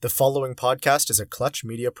The following podcast is a Clutch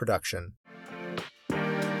Media production.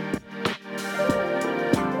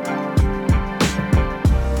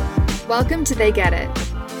 Welcome to They Get It.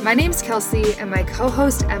 My name's Kelsey, and my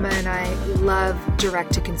co-host Emma and I love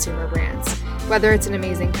direct-to-consumer brands. Whether it's an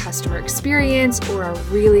amazing customer experience or a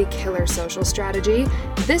really killer social strategy,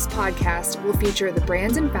 this podcast will feature the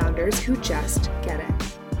brands and founders who just get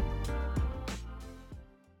it.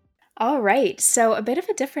 All right, so a bit of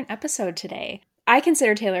a different episode today. I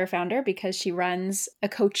consider Taylor a founder because she runs a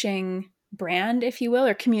coaching brand, if you will,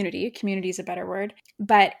 or community. Community is a better word.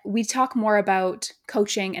 But we talk more about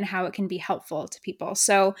coaching and how it can be helpful to people.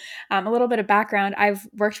 So a little bit of background. I've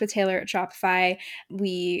worked with Taylor at Shopify.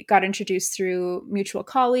 We got introduced through mutual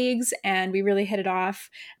colleagues and we really hit it off.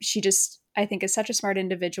 She just, I think, is such a smart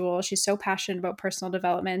individual. She's so passionate about personal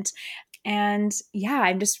development. And yeah,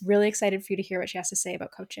 I'm just really excited for you to hear what she has to say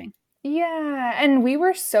about coaching. Yeah, and we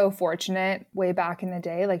were so fortunate way back in the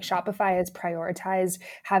day. Like Shopify has prioritized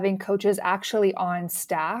having coaches actually on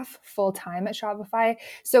staff full time at Shopify.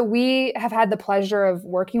 So we have had the pleasure of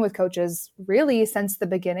working with coaches really since the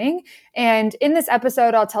beginning. And in this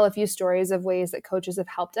episode, I'll tell a few stories of ways that coaches have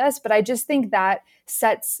helped us. But I just think that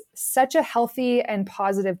sets such a healthy and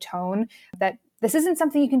positive tone that this isn't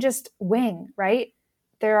something you can just wing, right?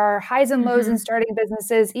 There are highs and lows in starting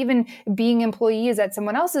businesses, even being employees at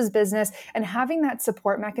someone else's business, and having that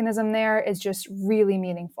support mechanism there is just really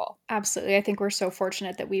meaningful. Absolutely. I think we're so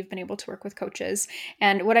fortunate that we've been able to work with coaches.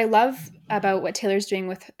 And what I love about what Taylor's doing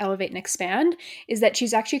with Elevate and Expand is that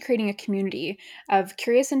she's actually creating a community of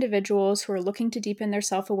curious individuals who are looking to deepen their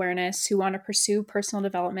self-awareness, who want to pursue personal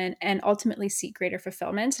development and ultimately seek greater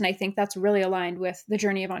fulfillment. And I think that's really aligned with the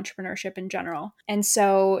journey of entrepreneurship in general. And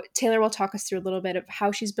so Taylor will talk us through a little bit of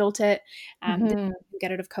how she's built it, the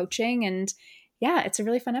Get It of coaching. And yeah, it's a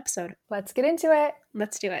really fun episode. Let's get into it.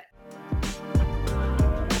 Let's do it.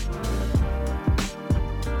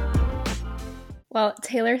 Well,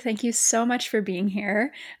 Taylor, thank you so much for being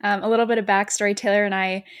here. A little bit of backstory. Taylor and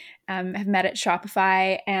I have met at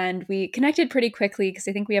Shopify and we connected pretty quickly because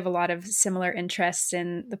I think we have a lot of similar interests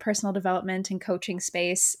in the personal development and coaching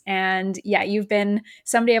space. And yeah, you've been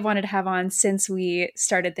somebody I've wanted to have on since we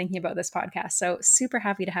started thinking about this podcast. So super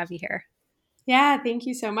happy to have you here. Yeah, thank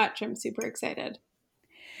you so much. I'm super excited.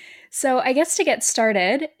 So I guess to get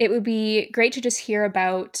started, it would be great to just hear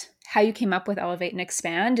about how you came up with Elevate and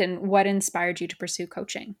Expand and what inspired you to pursue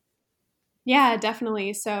coaching. Yeah,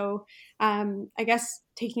 definitely. So I guess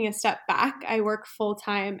taking a step back, I work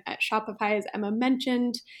full-time at Shopify, as Emma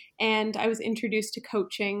mentioned, and I was introduced to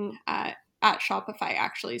coaching at Shopify,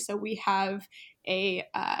 actually. So we have a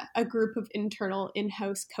group of internal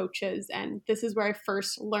in-house coaches, and this is where I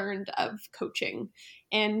first learned of coaching.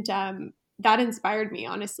 And that inspired me,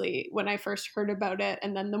 honestly, when I first heard about it.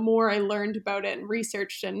 And then the more I learned about it and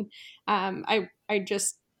researched, and I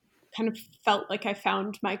just kind of felt like I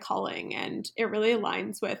found my calling, and it really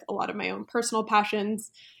aligns with a lot of my own personal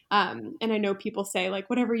passions. And I know people say, like,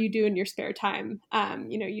 whatever you do in your spare time,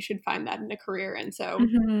 you should find that in a career. And so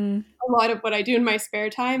a lot of what I do in my spare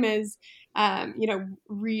time is,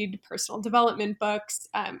 read personal development books,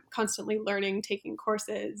 constantly learning, taking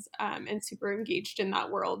courses, and super engaged in that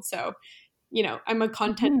world. So I'm a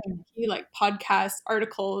content junkie, like podcasts,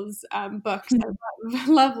 articles, books. I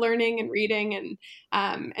love learning and reading.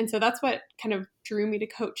 And so that's what kind of drew me to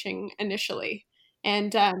coaching initially.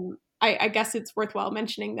 And I guess it's worthwhile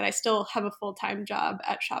mentioning that I still have a full-time job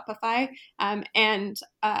at Shopify, and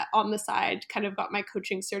on the side kind of got my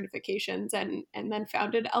coaching certifications and then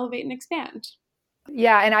founded Elevate and Expand.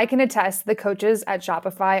 Yeah, and I can attest the coaches at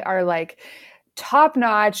Shopify are like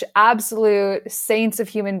top-notch, absolute saints of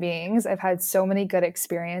human beings. I've had so many good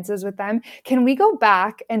experiences with them. Can we go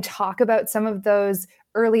back and talk about some of those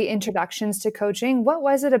early introductions to coaching? What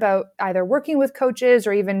was it about either working with coaches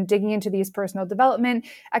or even digging into these personal development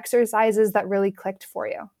exercises that really clicked for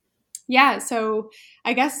you? Yeah, so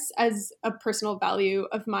I guess as a personal value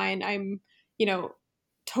of mine, I'm,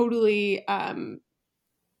 totally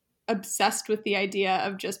obsessed with the idea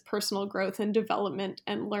of just personal growth and development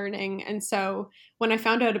and learning. And so when I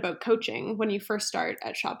found out about coaching, when you first start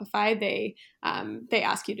at Shopify, they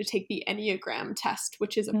ask you to take the Enneagram test,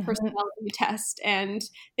 which is a personality test. And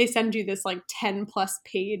they send you this like 10 plus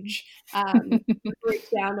page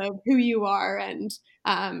breakdown of who you are and,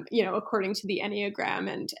 according to the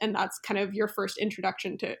Enneagram. And that's kind of your first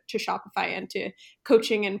introduction to Shopify and to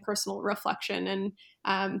coaching and personal reflection.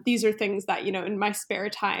 And these are things that, in my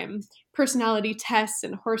spare time, personality tests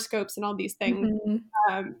and horoscopes and all these things,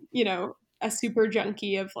 a super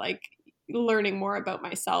junkie of like learning more about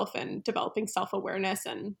myself and developing self-awareness.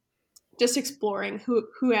 And just exploring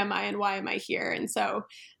who am I and why am I here. And so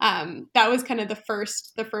that was kind of the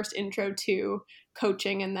first intro to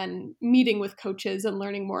coaching, and then meeting with coaches and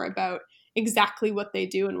learning more about exactly what they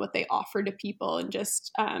do and what they offer to people, and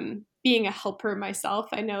just being a helper myself.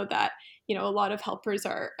 I know that, you know, a lot of helpers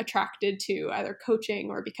are attracted to either coaching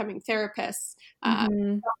or becoming therapists,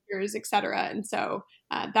 doctors, etc. And so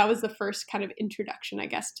that was the first kind of introduction, I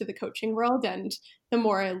guess, to the coaching world. And the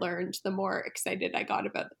more I learned, the more excited I got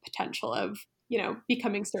about the potential of, you know,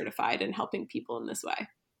 becoming certified and helping people in this way.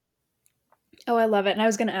 Oh, I love it. And I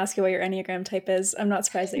was going to ask you what your Enneagram type is. I'm not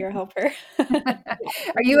surprised that you're a helper.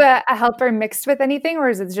 Are you a helper mixed with anything, or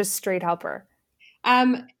is it just straight helper?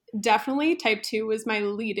 Definitely type 2 was my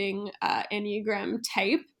leading Enneagram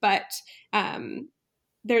type, but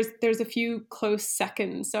there's a few close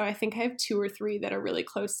seconds. So I think I have 2 or 3 that are really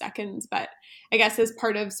close seconds. But I guess as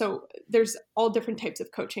part of, so there's all different types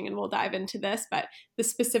of coaching, and we'll dive into this, but the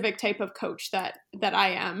specific type of coach that I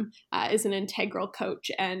am is an integral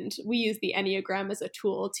coach. And we use the Enneagram as a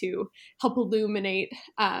tool to help illuminate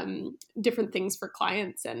different things for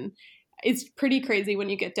clients. And it's pretty crazy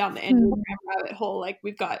when you get down the Enneagram rabbit hole. Like,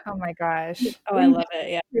 we've got, oh my gosh, I love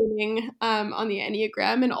it. Yeah, training on the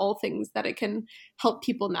Enneagram and all things that it can help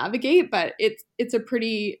people navigate. But it's a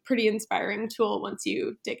pretty inspiring tool once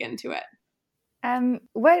you dig into it.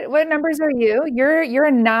 What numbers are you? You're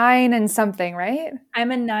a 9 and something, right?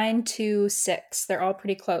 I'm a 9 to 6. They're all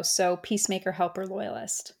pretty close. So peacemaker, helper,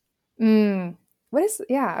 loyalist.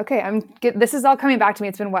 Okay. This is all coming back to me.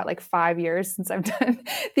 It's been like 5 years since I've done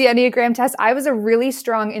the Enneagram test. I was a really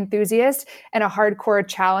strong enthusiast and a hardcore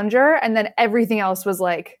challenger, and then everything else was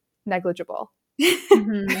like negligible.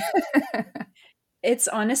 It's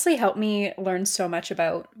honestly helped me learn so much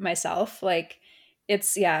about myself. Like,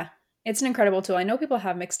 it's an incredible tool. I know people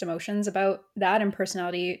have mixed emotions about that and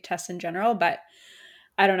personality tests in general, but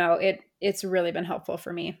I don't know. It's really been helpful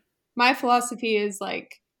for me. My philosophy is,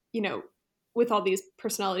 like, you know, with all these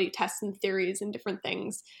personality tests and theories and different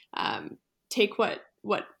things, take what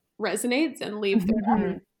resonates and leave the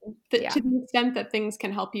rest. To the extent that things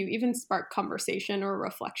can help you even spark conversation or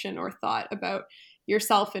reflection or thought about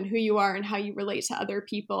yourself and who you are and how you relate to other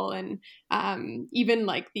people. And even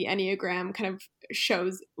like the Enneagram kind of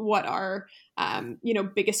shows what our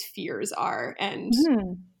biggest fears are, and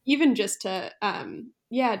even just to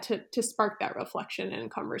spark that reflection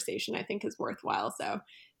and conversation, I think is worthwhile. So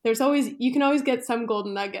you can always get some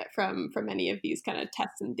golden nugget from any of these kind of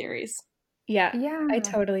tests and theories. Yeah, I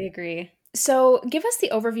totally agree. So give us the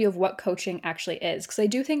overview of what coaching actually is, because I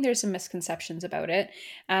do think there's some misconceptions about it.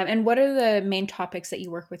 And what are the main topics that you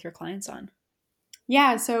work with your clients on?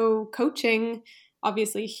 Yeah, so coaching,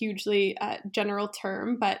 obviously hugely general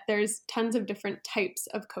term, but there's tons of different types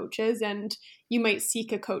of coaches, and you might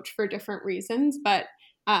seek a coach for different reasons. But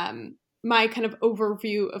my kind of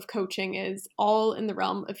overview of coaching is all in the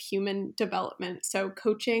realm of human development. So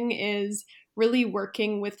coaching is really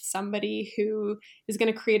working with somebody who is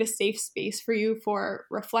going to create a safe space for you for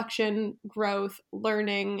reflection, growth,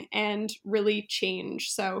 learning, and really change.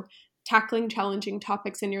 So tackling challenging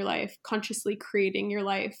topics in your life, consciously creating your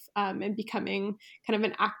life, and becoming kind of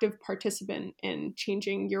an active participant in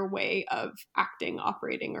changing your way of acting,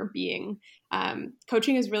 operating, or being.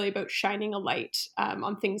 Coaching is really about shining a light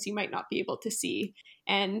on things you might not be able to see.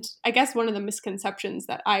 And I guess one of the misconceptions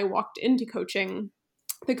that I walked into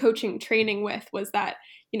the coaching training with, was that,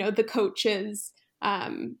 you know, the coach is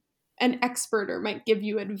an expert or might give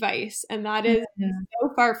you advice. And that is so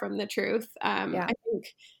far from the truth. I think,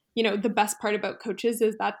 you know, the best part about coaches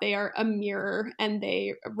is that they are a mirror, and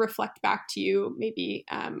they reflect back to you maybe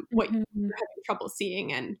what you're having trouble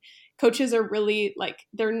seeing. And coaches are really, like,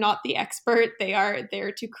 they're not the expert. They are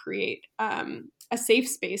there to create a safe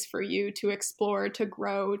space for you to explore, to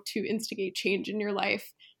grow, to instigate change in your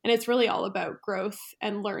life. And it's really all about growth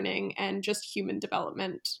and learning and just human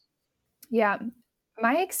development. Yeah.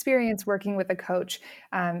 My experience working with a coach,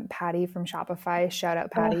 Patty from Shopify, shout out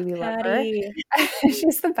Patty, we love her.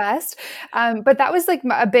 She's the best. But that was like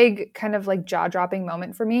a big kind of like jaw-dropping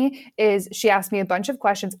moment for me, is she asked me a bunch of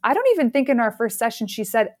questions. I don't even think in our first session she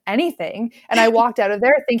said anything. And I walked out of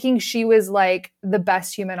there thinking she was like the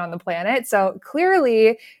best human on the planet. So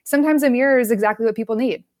clearly, sometimes a mirror is exactly what people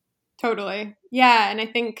need. Totally. Yeah. And I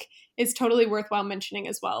think it's totally worthwhile mentioning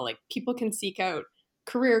as well, like, people can seek out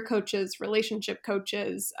career coaches, relationship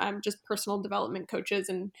coaches, just personal development coaches,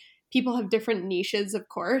 and people have different niches, of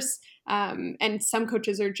course. And some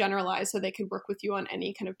coaches are generalized, so they could work with you on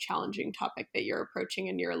any kind of challenging topic that you're approaching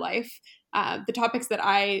in your life. The topics that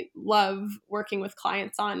I love working with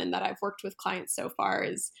clients on, and that I've worked with clients so far,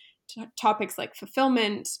 is topics like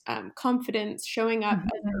fulfillment, confidence, showing up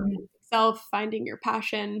as your yourself, finding your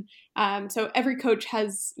passion. So every coach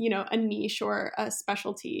has, a niche or a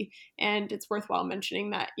specialty. And it's worthwhile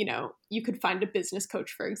mentioning that, you could find a business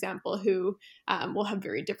coach, for example, who will have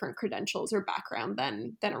very different credentials or background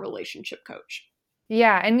than a relationship coach.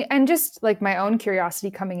 Yeah. And just like my own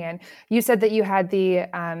curiosity coming in, you said that you had the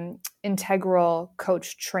integral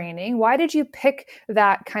coach training. Why did you pick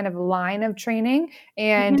that kind of line of training?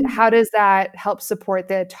 And how does that help support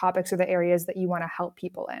the topics or the areas that you want to help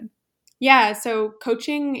people in? Yeah, so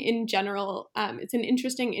coaching in general, it's an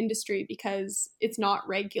interesting industry because it's not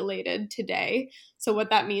regulated today. So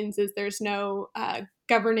what that means is there's no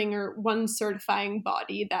governing or one certifying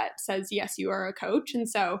body that says, yes, you are a coach. And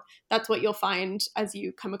so that's what you'll find as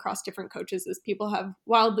you come across different coaches is people have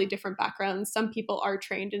wildly different backgrounds. Some people are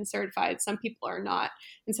trained and certified, some people are not.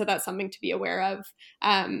 And so that's something to be aware of.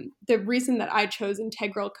 The reason that I chose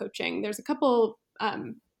integral coaching, there's a couple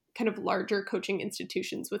kind of larger coaching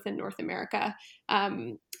institutions within North America.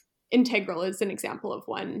 Integral is an example of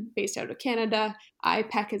one based out of Canada.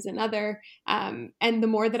 IPEC is another. And the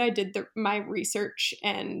more that I did my research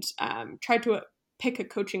and tried to pick a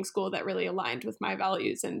coaching school that really aligned with my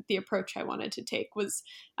values and the approach I wanted to take was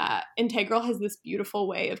Integral has this beautiful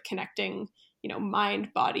way of connecting mind,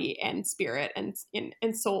 body, and spirit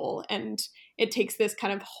and soul. And it takes this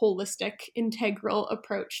kind of holistic, integral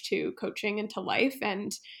approach to coaching and to life.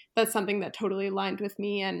 And that's something that totally aligned with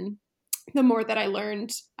me. And the more that I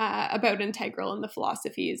learned about Integral and the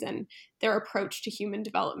philosophies and their approach to human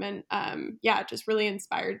development, it just really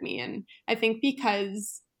inspired me. And I think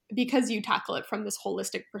because you tackle it from this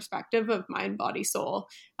holistic perspective of mind, body, soul,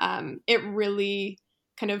 it really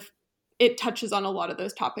it touches on a lot of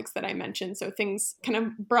those topics that I mentioned. So things kind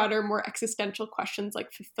of broader, more existential questions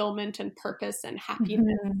like fulfillment and purpose and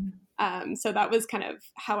happiness. So that was kind of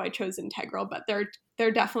how I chose Integral, but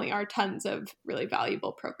there definitely are tons of really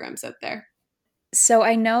valuable programs out there. So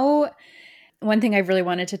I know one thing I really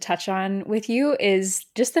wanted to touch on with you is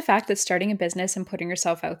just the fact that starting a business and putting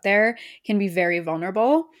yourself out there can be very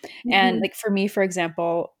vulnerable. And like for me, for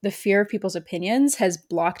example, the fear of people's opinions has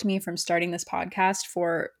blocked me from starting this podcast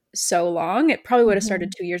for so long. It probably would have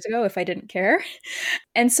started 2 years ago if I didn't care.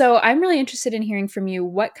 And so I'm really interested in hearing from you,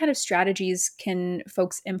 what kind of strategies can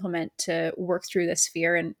folks implement to work through this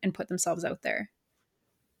fear and put themselves out there?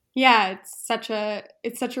 Yeah, it's such a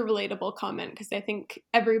relatable comment because I think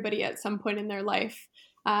everybody at some point in their life,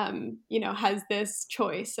 has this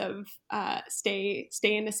choice of stay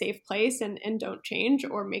in a safe place and don't change,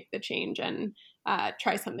 or make the change and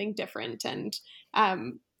try something different. And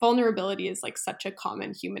vulnerability is like such a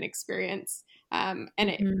common human experience, and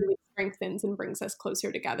it really strengthens and brings us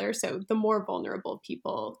closer together. So the more vulnerable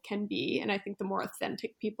people can be, and I think the more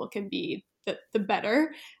authentic people can be, the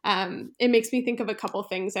better. It makes me think of a couple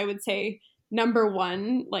things. I would say, number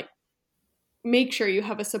one, like, make sure you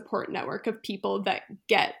have a support network of people that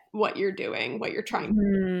get what you're doing, what you're trying to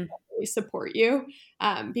do, really support you,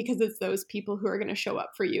 because it's those people who are going to show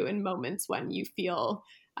up for you in moments when you feel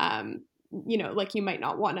like you might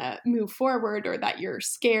not want to move forward, or that you're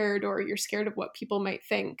scared, or you're scared of what people might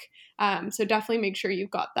think. So definitely make sure you've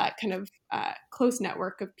got that kind of close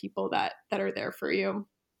network of people that are there for you.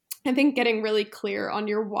 I think getting really clear on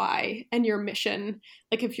your why and your mission,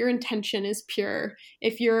 like if your intention is pure,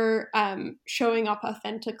 if you're showing up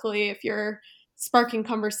authentically, if you're sparking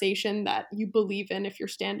conversation that you believe in, if you're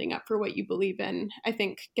standing up for what you believe in, I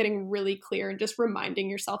think getting really clear and just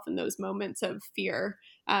reminding yourself in those moments of fear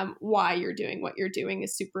why you're doing what you're doing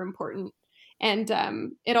is super important. And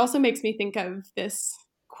it also makes me think of this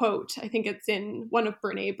quote. I think it's in one of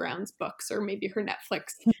Brene Brown's books, or maybe her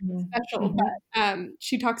Netflix special, but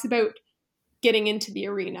she talks about getting into the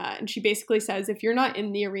arena, and she basically says, if you're not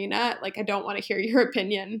in the arena, like, I don't want to hear your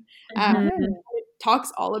opinion. It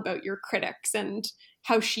talks all about your critics and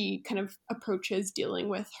how she kind of approaches dealing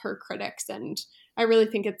with her critics. And I really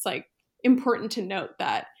think it's like important to note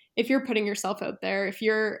that if you're putting yourself out there, if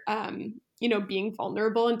you're being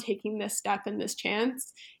vulnerable and taking this step and this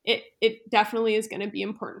chance, it definitely is going to be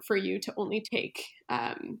important for you to only take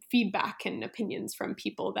feedback and opinions from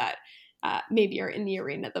people that maybe are in the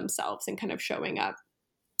arena themselves and kind of showing up.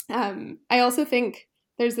 I also think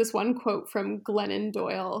there's this one quote from Glennon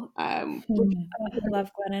Doyle. I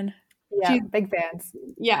love Glennon. Yeah, big fans.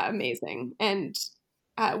 Yeah, amazing. And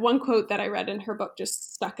one quote that I read in her book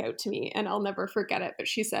just stuck out to me, and I'll never forget it. But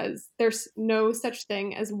she says, there's no such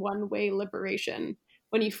thing as one-way liberation.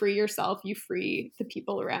 When you free yourself, you free the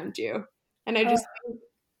people around you. And I just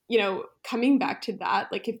think, coming back to that,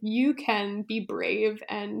 like, if you can be brave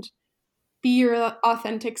and be your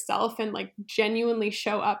authentic self and like genuinely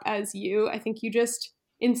show up as you, I think you just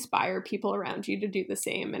inspire people around you to do the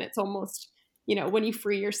same. And it's almost, when you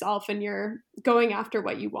free yourself and you're going after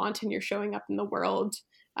what you want and you're showing up in the world,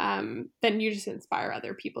 then you just inspire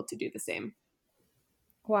other people to do the same.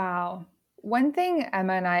 Wow. One thing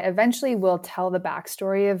Emma and I eventually will tell the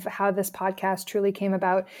backstory of how this podcast truly came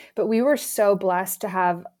about, but we were so blessed to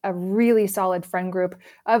have a really solid friend group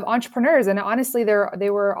of entrepreneurs. And honestly, they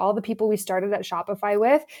were all the people we started at Shopify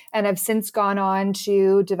with and have since gone on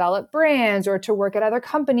to develop brands or to work at other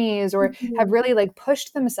companies or have really like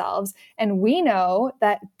pushed themselves. And we know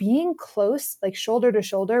that being close, like shoulder to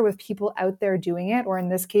shoulder with people out there doing it, or in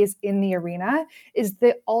this case, in the arena, is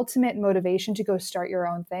the ultimate motivation to go start your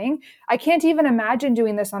own thing. I can't even imagine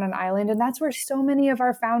doing this on an island. And that's where so many of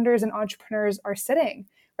our founders and entrepreneurs are sitting,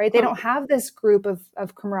 right? They don't have this group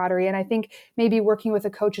of camaraderie. And I think maybe working with a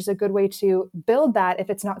coach is a good way to build that if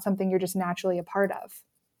it's not something you're just naturally a part of.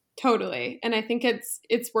 Totally. And I think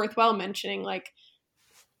it's worthwhile mentioning, like,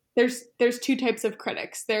 there's two types of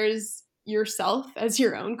critics. There's yourself as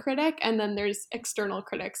your own critic, and then there's external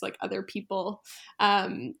critics like other people.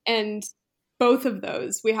 And both of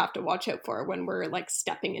those we have to watch out for when we're like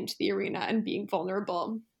stepping into the arena and being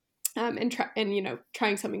vulnerable, and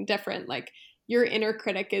trying something different. Like, your inner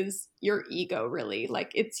critic is your ego, really.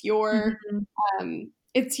 Like, it's your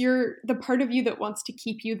the part of you that wants to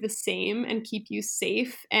keep you the same and keep you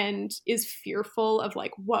safe and is fearful of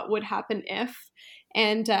like what would happen if.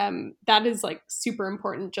 And that is like super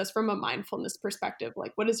important just from a mindfulness perspective.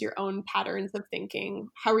 Like, what is your own patterns of thinking?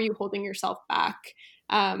 How are you holding yourself back?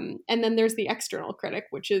 And then there's the external critic,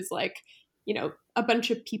 which is like, a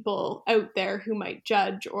bunch of people out there who might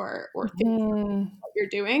judge or think what you're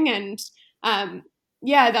doing. And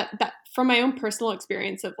that from my own personal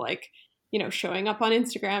experience of like, showing up on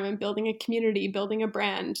Instagram and building a community, building a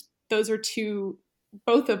brand,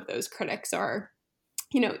 both of those critics are,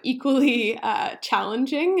 equally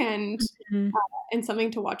challenging and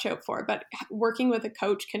something to watch out for. But working with a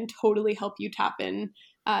coach can totally help you tap in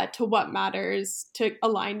to what matters, to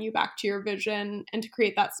align you back to your vision, and to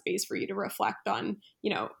create that space for you to reflect on,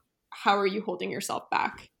 how are you holding yourself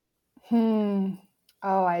back? Oh,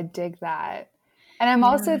 I dig that. And I'm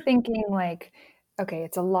also thinking like, okay,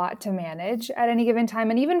 it's a lot to manage at any given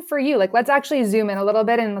time. And even for you, like, let's actually zoom in a little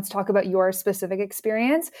bit and let's talk about your specific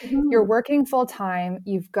experience. You're working full time.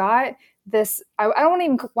 You've got this, I don't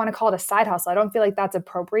even want to call it a side hustle. I don't feel like that's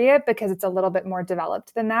appropriate because it's a little bit more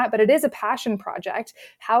developed than that, but it is a passion project.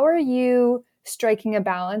 How are you striking a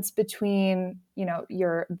balance between,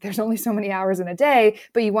 there's only so many hours in a day,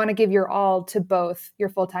 but you want to give your all to both your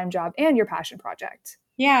full-time job and your passion project?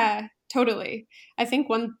 Yeah, totally. I think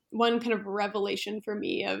one kind of revelation for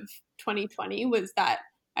me of 2020 was that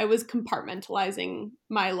I was compartmentalizing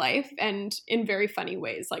my life, and in very funny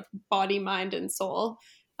ways, like body, mind, and soul.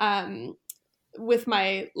 With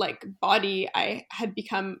my like body, I had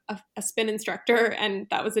become a spin instructor, and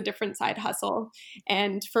that was a different side hustle.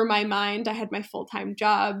 And for my mind, I had my full-time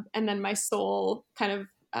job, and then my soul kind of,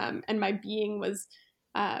 and my being was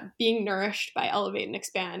being nourished by Elevate and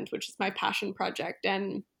Expand, which is my passion project.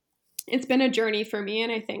 And it's been a journey for me.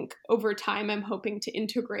 And I think over time, I'm hoping to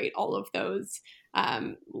integrate all of those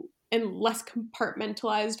in less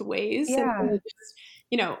compartmentalized ways. Yeah. And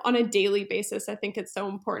just, on a daily basis, I think it's so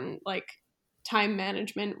important, like time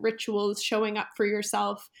management, rituals, showing up for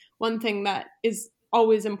yourself. One thing that is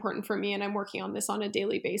always important for me, and I'm working on this on a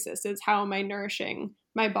daily basis, is how am I nourishing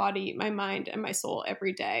my body, my mind, and my soul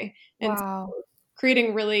every day. And wow. So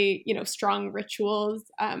creating really, strong rituals,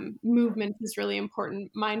 movement is really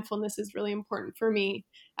important. Mindfulness is really important for me.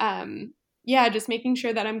 Just making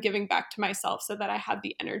sure that I'm giving back to myself so that I have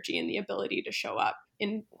the energy and the ability to show up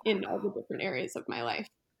in all the different areas of my life.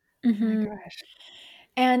 Oh my gosh.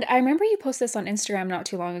 And I remember you posted this on Instagram not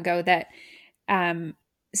too long ago that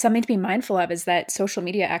something to be mindful of is that social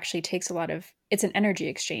media actually takes it's an energy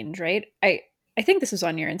exchange, right? I think this was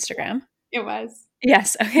on your Instagram. It was.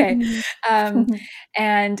 Yes. Okay.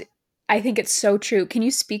 And I think it's so true. Can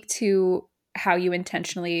you speak to how you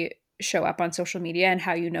intentionally show up on social media and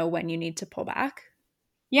how you know when you need to pull back?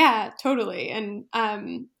 Yeah, totally. And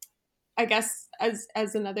I guess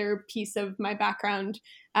as another piece of my background,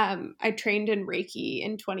 I trained in Reiki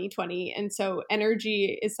in 2020. And so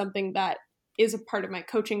energy is something that is a part of my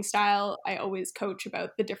coaching style. I always coach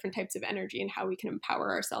about the different types of energy and how we can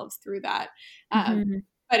empower ourselves through that.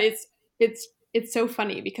 But it's so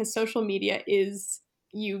funny because social media is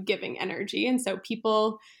you giving energy. And so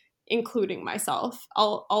people, including myself,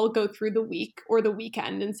 I'll go through the week or the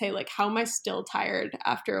weekend and say like, how am I still tired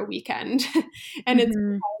after a weekend? And it's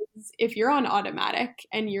because if you're on automatic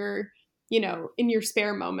and you're, in your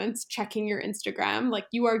spare moments, checking your Instagram, like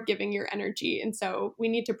you are giving your energy. And so we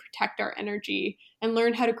need to protect our energy and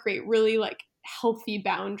learn how to create really like healthy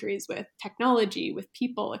boundaries with technology, with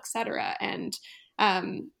people, etc. And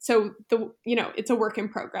so it's a work in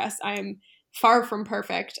progress. I'm far from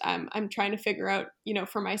perfect. I'm trying to figure out,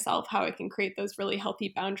 for myself, how I can create those really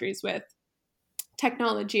healthy boundaries with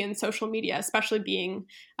technology and social media, especially being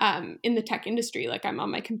in the tech industry. Like I'm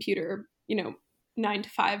on my computer, 9 to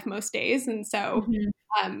 5 most days. And so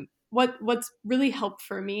what's really helped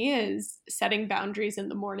for me is setting boundaries in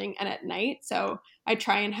the morning and at night. So I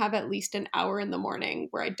try and have at least an hour in the morning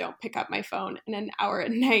where I don't pick up my phone and an hour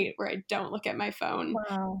at night where I don't look at my phone.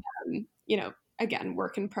 Wow. Again,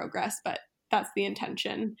 work in progress, but that's the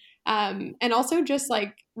intention. And also just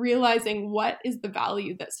like realizing what is the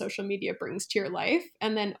value that social media brings to your life,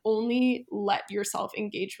 and then only let yourself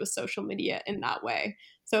engage with social media in that way.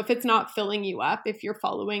 So if it's not filling you up, if you're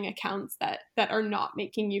following accounts that are not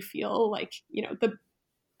making you feel like,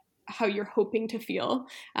 how you're hoping to feel,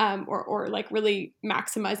 or like really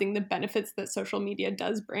maximizing the benefits that social media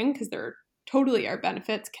does bring, because there totally are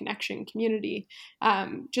benefits, connection, community,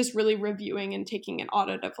 just really reviewing and taking an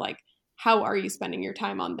audit of like, how are you spending your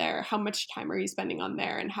time on there? How much time are you spending on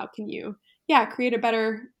there? And how can you, create a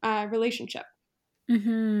better relationship?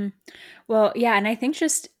 Mm-hmm. Well, yeah. And I think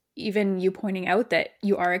just even you pointing out that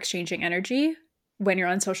you are exchanging energy when you're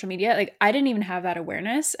on social media, like I didn't even have that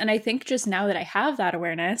awareness. And I think just now that I have that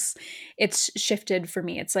awareness, it's shifted for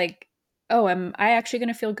me. It's like, oh, am I actually going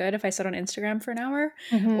to feel good if I sit on Instagram for an hour?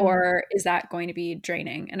 Mm-hmm. Or is that going to be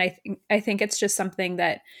draining? And I think it's just something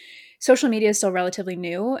that social media is still relatively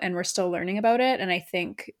new and we're still learning about it. And I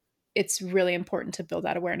think it's really important to build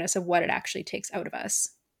that awareness of what it actually takes out of us.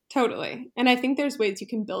 Totally. And I think there's ways you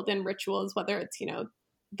can build in rituals, whether it's,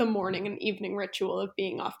 the morning and evening ritual of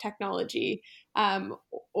being off technology,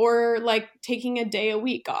 or like taking a day a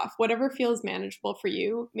week off, whatever feels manageable for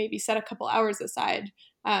you. Maybe set a couple hours aside.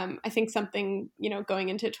 I think something, going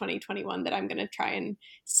into 2021 that I'm going to try and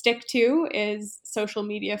stick to is social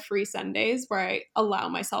media free Sundays, where I allow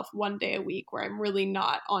myself one day a week where I'm really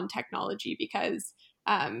not on technology, because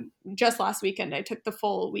just last weekend, I took the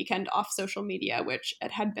full weekend off social media, which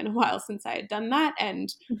it had been a while since I had done that.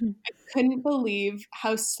 And I couldn't believe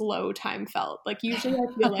how slow time felt. Like usually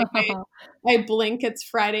I feel like I blink, it's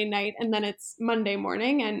Friday night and then it's Monday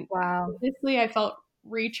morning. And Wow. honestly, I felt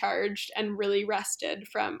recharged and really rested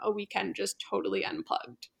from a weekend just totally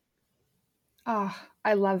unplugged. Oh,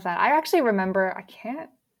 I love that. I actually remember, I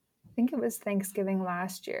think it was Thanksgiving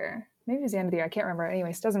last year. Maybe it was the end of the year. I can't remember.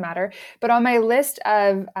 Anyways, doesn't matter. But on my list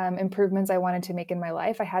of improvements I wanted to make in my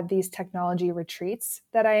life, I had these technology retreats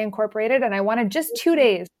that I incorporated, and I wanted just 2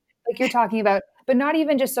 days, like you're talking about, but not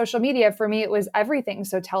even just social media. For me, it was everything.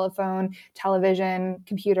 So telephone, television,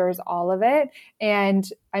 computers, all of it. And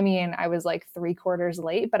I mean, I was like 3/4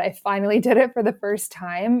 late, but I finally did it for the first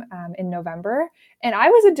time in November. And I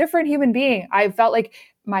was a different human being. I felt like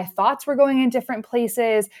my thoughts were going in different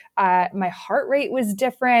places. My heart rate was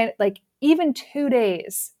different. Like even 2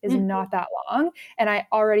 days is not that long. And I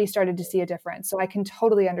already started to see a difference. So I can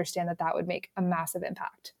totally understand that would make a massive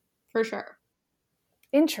impact. For sure.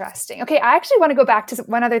 Interesting. Okay, I actually want to go back to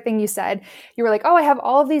one other thing you said. You were like, oh, I have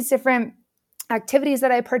all of these different activities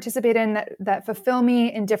that I participate in that fulfill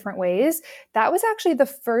me in different ways. That was actually the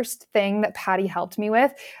first thing that Patty helped me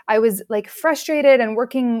with. I was like frustrated and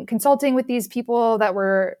consulting with these people that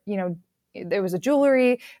were, there was a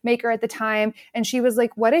jewelry maker at the time. And she was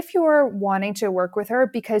like, what if you're wanting to work with her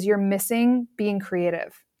because you're missing being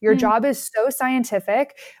creative? Your job is so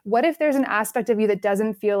scientific. What if there's an aspect of you that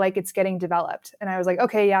doesn't feel like it's getting developed? And I was like,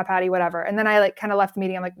 okay, yeah, Patty, whatever. And then I like kind of left the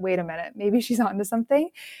meeting. I'm like, wait a minute, maybe she's onto something.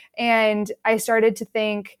 And I started to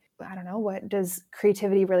think, I don't know, what does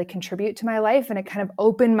creativity really contribute to my life? And it kind of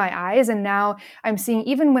opened my eyes. And now I'm seeing,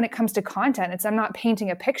 even when it comes to content, I'm not painting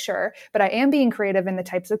a picture, but I am being creative in the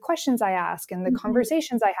types of questions I ask and the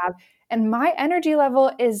conversations I have. And my energy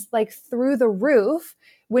level is like through the roof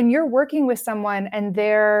when you're working with someone and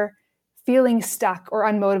they're feeling stuck or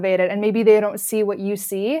unmotivated and maybe they don't see what you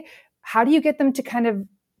see. How do you get them to kind of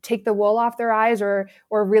take the wool off their eyes or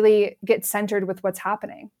really get centered with what's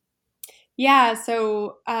happening? Yeah.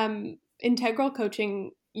 So integral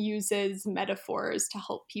coaching uses metaphors to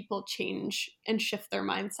help people change and shift their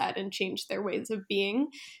mindset and change their ways of being.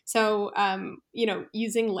 So,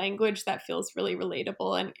 using language that feels really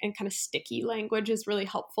relatable and kind of sticky language is really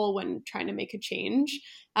helpful when trying to make a change.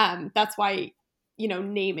 That's why,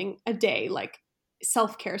 naming a day like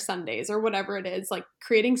self-care Sundays or whatever it is, like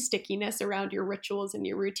creating stickiness around your rituals and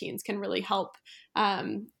your routines can really help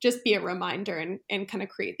just be a reminder and kind of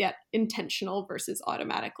create that intentional versus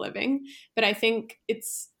automatic living. But I think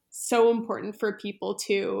it's so important for people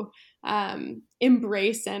to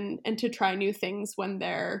embrace and to try new things when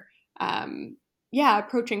they're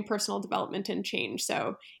approaching personal development and change.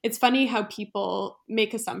 So it's funny how people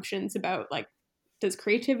make assumptions about like, does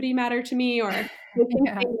creativity matter to me, or they think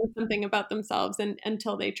they know something about themselves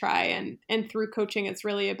until they try. And through coaching, it's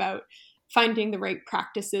really about finding the right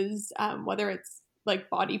practices, whether it's like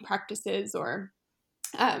body practices or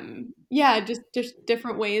just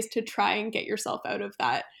different ways to try and get yourself out of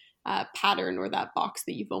that pattern or that box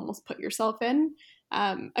that you've almost put yourself in.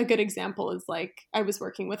 A good example is like I was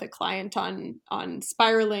working with a client on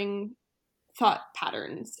spiraling thought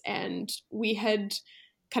patterns, and we had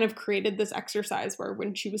kind of created this exercise where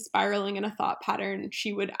when she was spiraling in a thought pattern,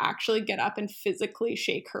 she would actually get up and physically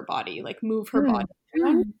shake her body, like move her body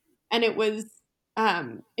around. And it was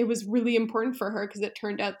really important for her because it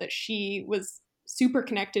turned out that she was super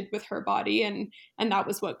connected with her body, and that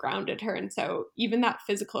was what grounded her. And so even that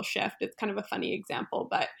physical shift, it's kind of a funny example,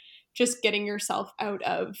 but just getting yourself out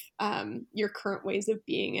of your current ways of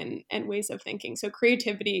being and ways of thinking. So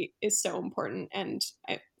creativity is so important, and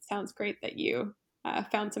it sounds great that you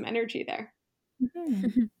found some energy there.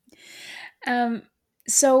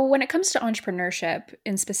 So when it comes to entrepreneurship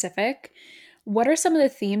in specific, what are some of the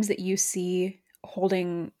themes that you see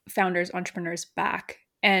holding founders, entrepreneurs back?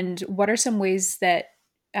 And what are some ways that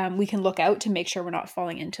we can look out to make sure we're not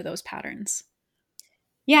falling into those patterns?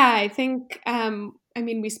 Yeah, I think,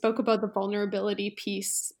 we spoke about the vulnerability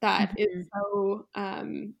piece that is so,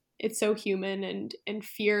 it's so human, and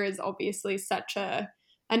fear is obviously such a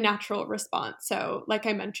natural response. So like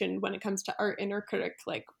I mentioned, when it comes to our inner critic,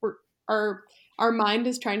 like our mind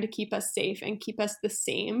is trying to keep us safe and keep us the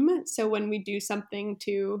same. So when we do something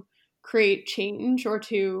to create change or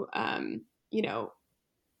to,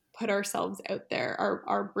 put ourselves out there,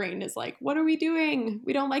 our brain is like, what are we doing?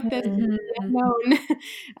 We don't like this. Unknown.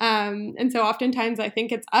 And so oftentimes I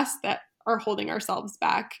think it's us that are holding ourselves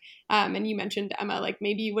back. And you mentioned, Emma, like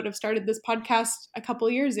maybe you would have started this podcast a couple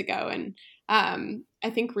of years ago. And I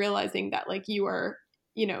think realizing that like you are,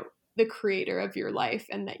 the creator of your life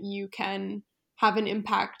and that you can have an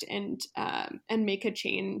impact and make a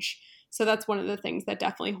change. So that's one of the things that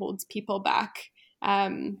definitely holds people back.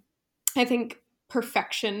 I think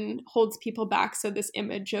perfection holds people back. So this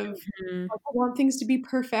image of I want things to be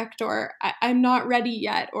perfect, or I'm not ready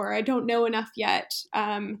yet, or I don't know enough yet.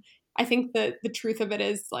 I think the truth of it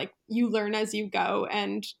is like you learn as you go,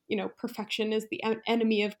 and perfection is the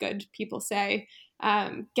enemy of good, people say.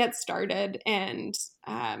 Get started and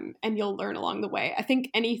you'll learn along the way. I think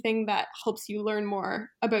anything that helps you learn more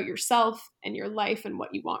about yourself and your life and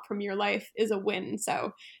what you want from your life is a win.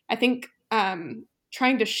 So I think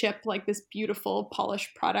trying to ship like this beautiful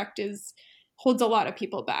polished product holds a lot of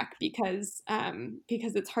people back because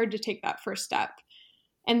it's hard to take that first step.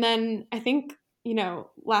 And then I think,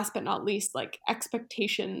 last but not least, like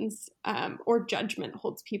expectations or judgment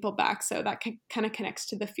holds people back. So that kind of connects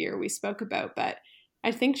to the fear we spoke about. But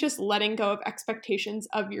I think just letting go of expectations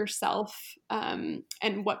of yourself and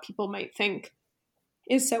what people might think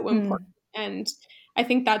is so important. And I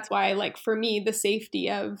think that's why, like for me, the safety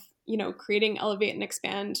of creating Elevate and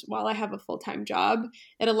Expand while I have a full-time job,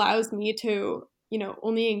 it allows me to,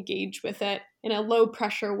 only engage with it in a low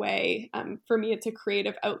pressure way. For me, it's a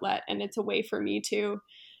creative outlet, and it's a way for me to,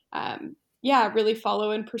 really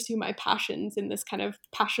follow and pursue my passions in this kind of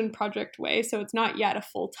passion project way. So it's not yet a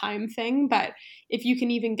full-time thing, but if you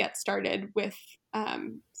can even get started with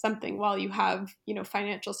something while you have,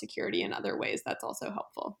 financial security in other ways, that's also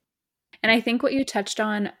helpful. And I think what you touched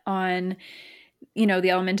on, the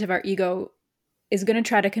element of our ego is going to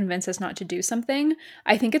try to convince us not to do something.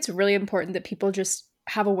 I think it's really important that people just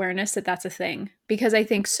have awareness that that's a thing, because I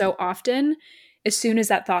think so often, as soon as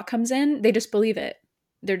that thought comes in, they just believe it.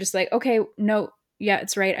 They're just like, okay, no, yeah,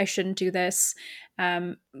 it's right. I shouldn't do this.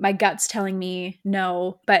 My gut's telling me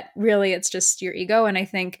no, but really it's just your ego. And I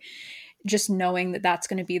think just knowing that that's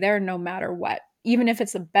going to be there no matter what, even if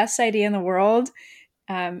it's the best idea in the world,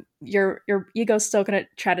 your ego's still going to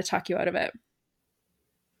try to talk you out of it.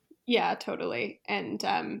 Yeah, totally. And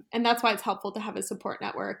that's why it's helpful to have a support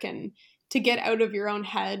network and to get out of your own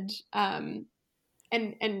head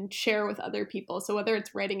and share with other people. So whether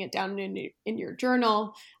it's writing it down in your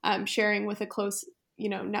journal, sharing with a close,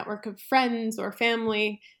 network of friends or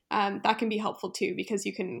family, that can be helpful too, because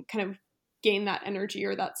you can kind of gain that energy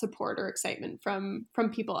or that support or excitement from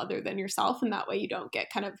people other than yourself. And that way you don't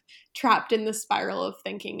get kind of trapped in the spiral of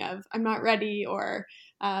thinking of, I'm not ready, or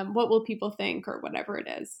what will people think, or whatever it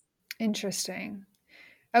is. Interesting.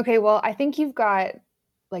 Okay, well, I think you've got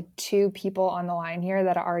like 2 people on the line here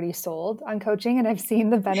that are already sold on coaching, and I've seen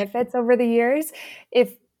the benefits over the years.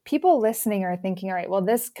 If people listening are thinking, all right, well,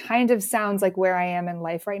 this kind of sounds like where I am in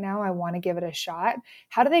life right now, I want to give it a shot.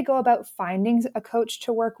 How do they go about finding a coach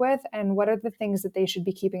to work with, and what are the things that they should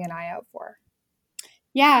be keeping an eye out for?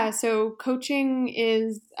 Yeah, so coaching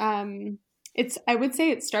is I would say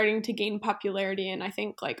it's starting to gain popularity, and I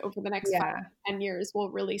think like over the next 5 to 10 years we'll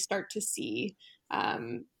really start to see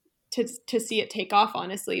to see it take off,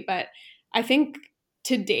 honestly. But I think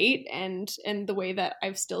to date, and the way that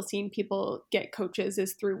I've still seen people get coaches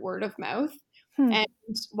is through word of mouth. And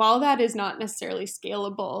while that is not necessarily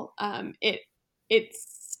scalable, it's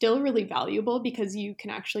still really valuable, because you can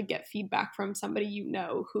actually get feedback from somebody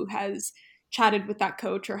who has chatted with that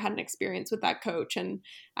coach or had an experience with that coach. And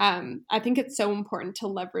I think it's so important to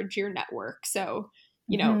leverage your network. So,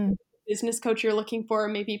 business coach you're looking for,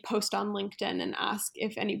 maybe post on LinkedIn and ask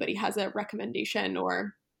if anybody has a recommendation,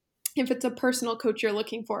 or if it's a personal coach you're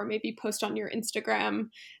looking for, maybe post on your Instagram,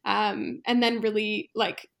 and then really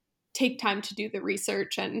like take time to do the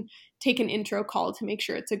research and take an intro call to make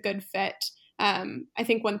sure it's a good fit. I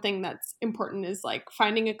think one thing that's important is like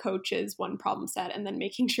finding a coach is one problem set, and then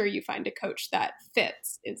making sure you find a coach that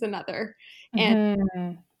fits is another. And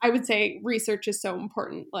I would say research is so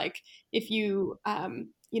important. Like if you,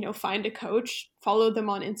 find a coach, follow them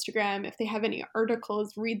on Instagram. If they have any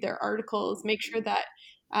articles, read their articles, make sure that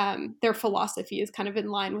their philosophy is kind of in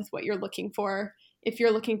line with what you're looking for. If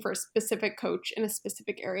you're looking for a specific coach in a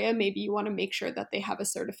specific area, maybe you want to make sure that they have a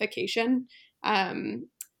certification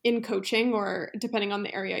in coaching, or depending on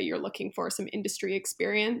the area you're looking for, some industry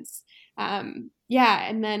experience. And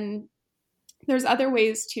then there's other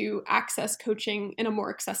ways to access coaching in a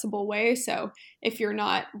more accessible way. So if you're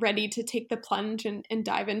not ready to take the plunge and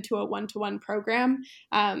dive into a one-to-one program,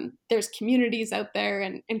 there's communities out there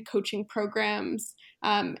and coaching programs,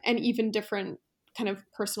 and even different kind of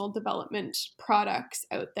personal development products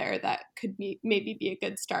out there that could maybe be a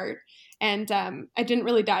good start. And I didn't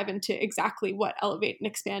really dive into exactly what Elevate and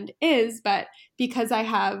Expand is, but because I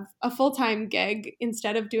have a full-time gig,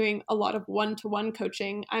 instead of doing a lot of one-to-one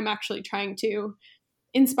coaching, I'm actually trying to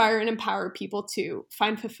inspire and empower people to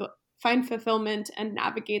find fulfillment and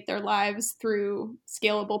navigate their lives through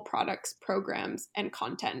scalable products, programs, and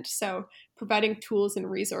content. So providing tools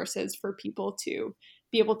and resources for people to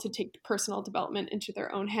be able to take personal development into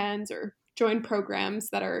their own hands, or join programs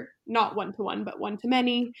that are not one-to-one, but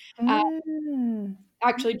one-to-many.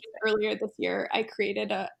 Actually, just earlier this year, I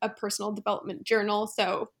created a personal development journal.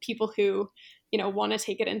 So people who, want to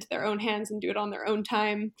take it into their own hands and do it on their own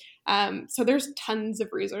time. So there's tons of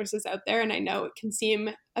resources out there. And I know it can seem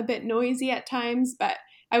a bit noisy at times, but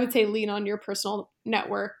I would say lean on your personal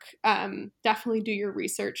network. Definitely do your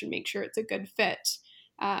research and make sure it's a good fit.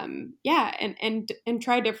 And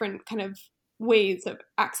try different kind of ways of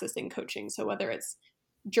accessing coaching. So whether it's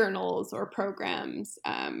journals or programs,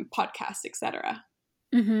 podcasts, etc.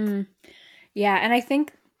 Mm-hmm. Yeah. And I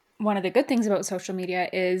think one of the good things about social media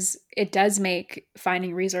is it does make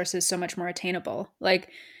finding resources so much more attainable. Like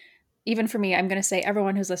even for me, I'm going to say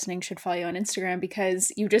everyone who's listening should follow you on Instagram,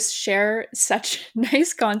 because you just share such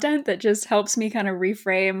nice content that just helps me kind of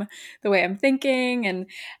reframe the way I'm thinking.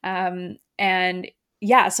 And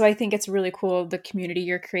yeah, so I think it's really cool, the community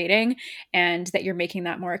you're creating, and that you're making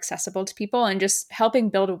that more accessible to people, and just helping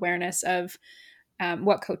build awareness of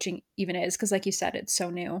what coaching even is. Because like you said, it's so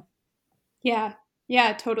new. Yeah,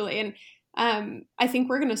 totally. And I think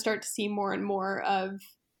we're going to start to see more and more of,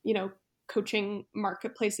 coaching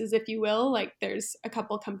marketplaces, if you will. Like there's a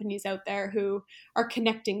couple companies out there who are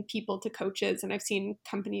connecting people to coaches. And I've seen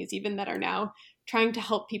companies even that are now trying to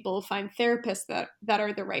help people find therapists that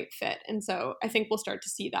are the right fit. And so I think we'll start to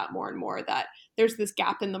see that more and more, that there's this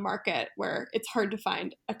gap in the market where it's hard to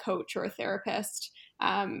find a coach or a therapist.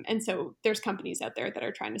 And so there's companies out there that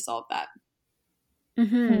are trying to solve that.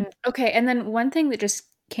 Mm-hmm. Okay. And then one thing that just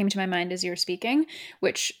came to my mind as you were speaking,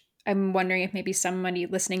 which I'm wondering if maybe somebody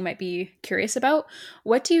listening might be curious about,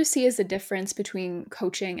 what do you see as the difference between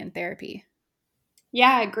coaching and therapy?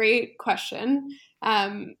 Yeah, great question.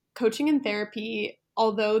 Coaching and therapy,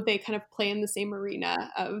 although they kind of play in the same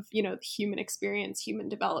arena of, the human experience, human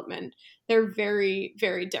development, they're very,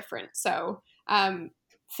 very different. So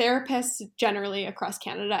therapists generally across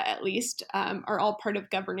Canada, at least, are all part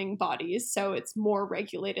of governing bodies. So it's more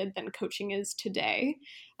regulated than coaching is today.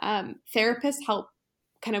 Therapists help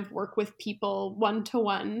kind of work with people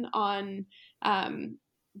one-to-one on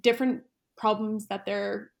different problems that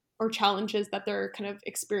or challenges that they're kind of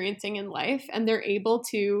experiencing in life. And they're able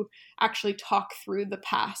to actually talk through the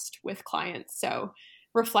past with clients. So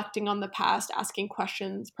reflecting on the past, asking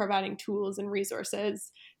questions, providing tools and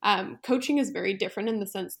resources. Coaching is very different in the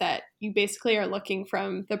sense that you basically are looking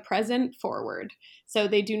from the present forward. So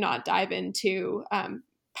they do not dive into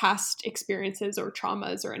past experiences or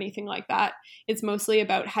traumas or anything like that. It's mostly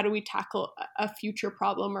about how do we tackle a future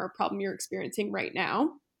problem or a problem you're experiencing right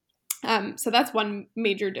now. So that's one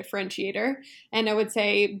major differentiator. And I would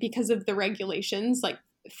say because of the regulations, like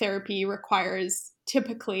therapy requires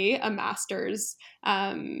typically a master's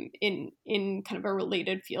in kind of a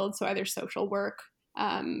related field. So either social work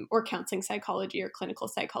or counseling psychology or clinical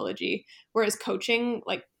psychology. Whereas coaching,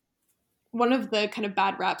 like one of the kind of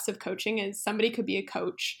bad raps of coaching is somebody could be a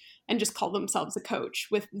coach and just call themselves a coach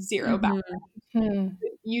with zero background. Mm-hmm.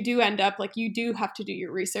 You do end up like you do have to do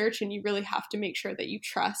your research, and you really have to make sure that you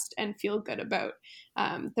trust and feel good about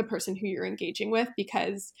the person who you're engaging with,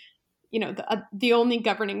 because the only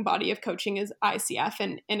governing body of coaching is ICF,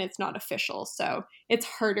 and it's not official. So it's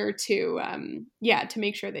harder to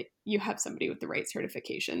make sure that you have somebody with the right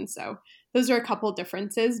certification. So those are a couple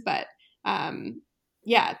differences, but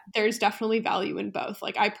there's definitely value in both.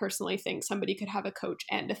 Like I personally think somebody could have a coach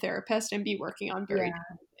and a therapist and be working on very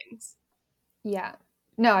different things. Yeah.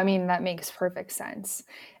 No, I mean, that makes perfect sense.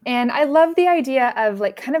 And I love the idea of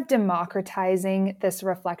like kind of democratizing this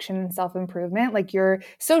reflection and self-improvement. Like your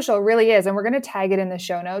social really is, and we're going to tag it in the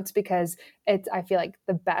show notes because it's, I feel like,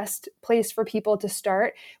 the best place for people to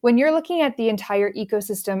start. When you're looking at the entire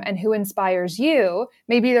ecosystem and who inspires you,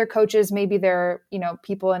 maybe they're coaches, maybe they're,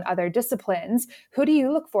 people in other disciplines. Who do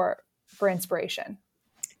you look for inspiration?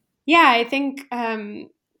 Yeah, I think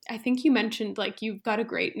you mentioned like you've got a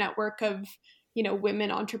great network of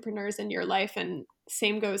women entrepreneurs in your life, and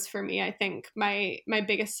same goes for me. I think my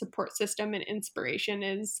biggest support system and inspiration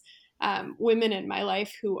is women in my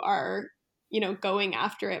life who are going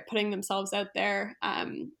after it, putting themselves out there,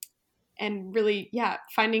 and really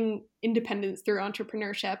finding independence through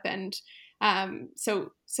entrepreneurship. And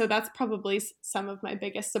so that's probably some of my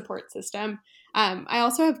biggest support system. I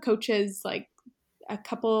also have coaches. Like a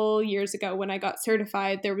couple years ago when I got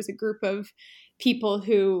certified, there was a group of people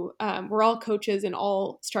who were all coaches and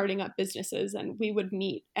all starting up businesses. And we would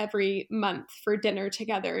meet every month for dinner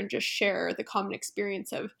together and just share the common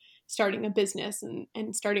experience of starting a business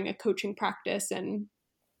and starting a coaching practice, and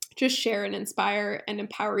just share and inspire and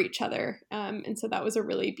empower each other. And so that was a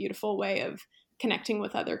really beautiful way of connecting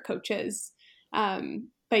with other coaches.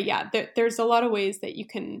 But yeah, there's a lot of ways that you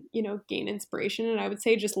can, gain inspiration. And I would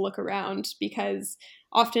say just look around, because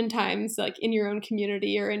oftentimes like in your own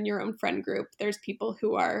community or in your own friend group, there's people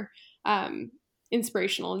who are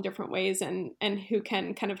inspirational in different ways and who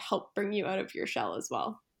can kind of help bring you out of your shell as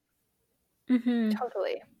well. Mm-hmm.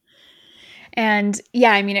 Totally. And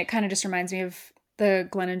yeah, I mean, it kind of just reminds me of the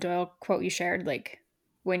Glennon Doyle quote you shared, like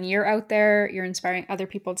when you're out there, you're inspiring other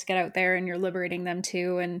people to get out there and you're liberating them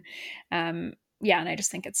too. And and I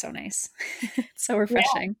just think it's so nice. It's so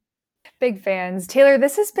refreshing. Yeah. Big fans. Taylor,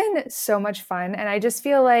 this has been so much fun. And I just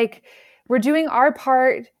feel like we're doing our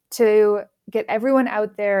part to get everyone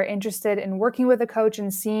out there interested in working with a coach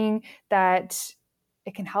and seeing that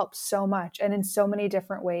it can help so much and in so many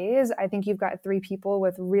different ways. I think you've got 3 people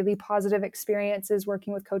with really positive experiences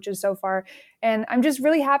working with coaches so far. And I'm just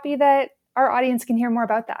really happy that our audience can hear more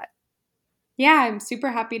about that. Yeah, I'm super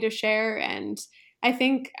happy to share. And I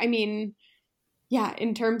think,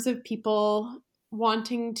 in terms of people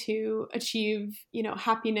wanting to achieve,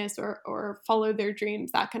 happiness or follow their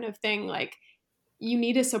dreams, that kind of thing, like you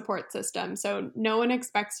need a support system. So no one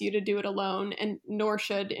expects you to do it alone, and nor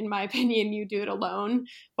should, in my opinion, you do it alone,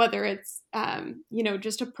 whether it's,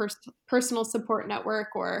 just a personal support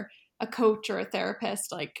network or a coach or a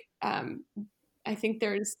therapist. Like, I think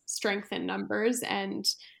there's strength in numbers, and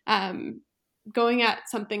going at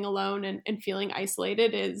something alone and feeling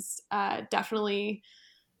isolated is definitely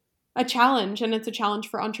a challenge, and it's a challenge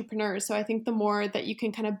for entrepreneurs. So I think the more that you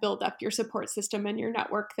can kind of build up your support system and your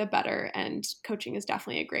network, the better. And coaching is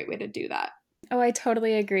definitely a great way to do that. Oh, I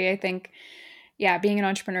totally agree. I think, being an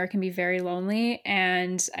entrepreneur can be very lonely.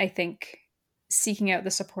 And I think seeking out the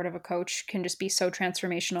support of a coach can just be so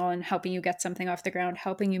transformational in helping you get something off the ground,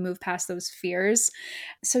 helping you move past those fears.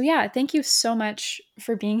 So thank you so much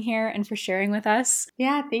for being here and for sharing with us.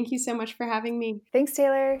 Yeah, thank you so much for having me. Thanks,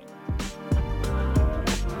 Taylor.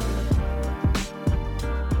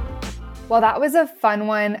 Well, that was a fun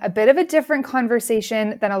one, a bit of a different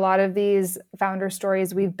conversation than a lot of these founder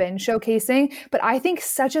stories we've been showcasing, but I think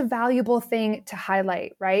such a valuable thing to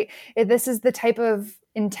highlight, right? This is the type of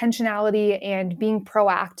intentionality and being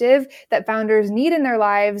proactive that founders need in their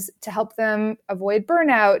lives to help them avoid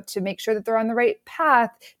burnout, to make sure that they're on the right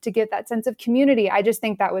path, to get that sense of community. I just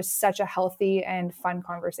think that was such a healthy and fun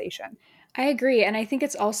conversation. I agree. And I think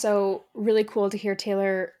it's also really cool to hear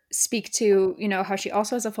Taylor speak to, how she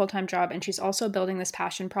also has a full-time job and she's also building this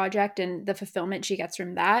passion project and the fulfillment she gets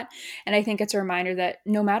from that. And I think it's a reminder that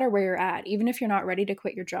no matter where you're at, even if you're not ready to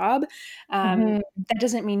quit your job, that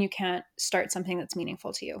doesn't mean you can't start something that's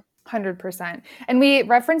meaningful to you. 100%. And we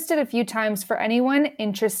referenced it a few times for anyone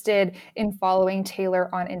interested in following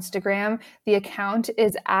Taylor on Instagram. The account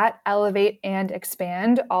is at Elevate and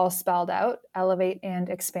Expand, all spelled out, Elevate and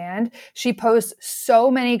Expand. She posts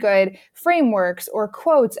so many good frameworks or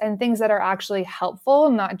quotes and things that are actually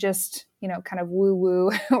helpful, not just, kind of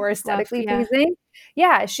woo-woo or aesthetically pleasing.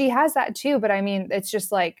 Yeah, she has that too. But I mean, it's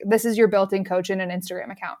just like, this is your built-in coach in an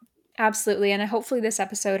Instagram account. Absolutely. And hopefully this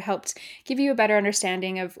episode helped give you a better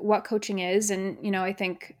understanding of what coaching is. And, I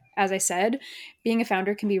think, as I said, being a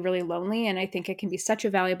founder can be really lonely. And I think it can be such a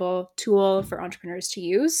valuable tool for entrepreneurs to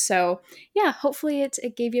use. So yeah, hopefully it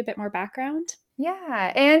gave you a bit more background.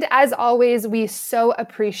 Yeah. And as always, we so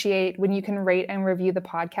appreciate when you can rate and review the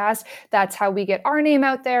podcast. That's how we get our name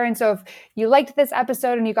out there. And so if you liked this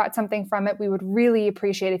episode and you got something from it, we would really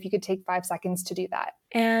appreciate if you could take 5 seconds to do that.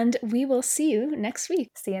 And we will see you next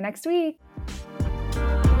week. See you next week.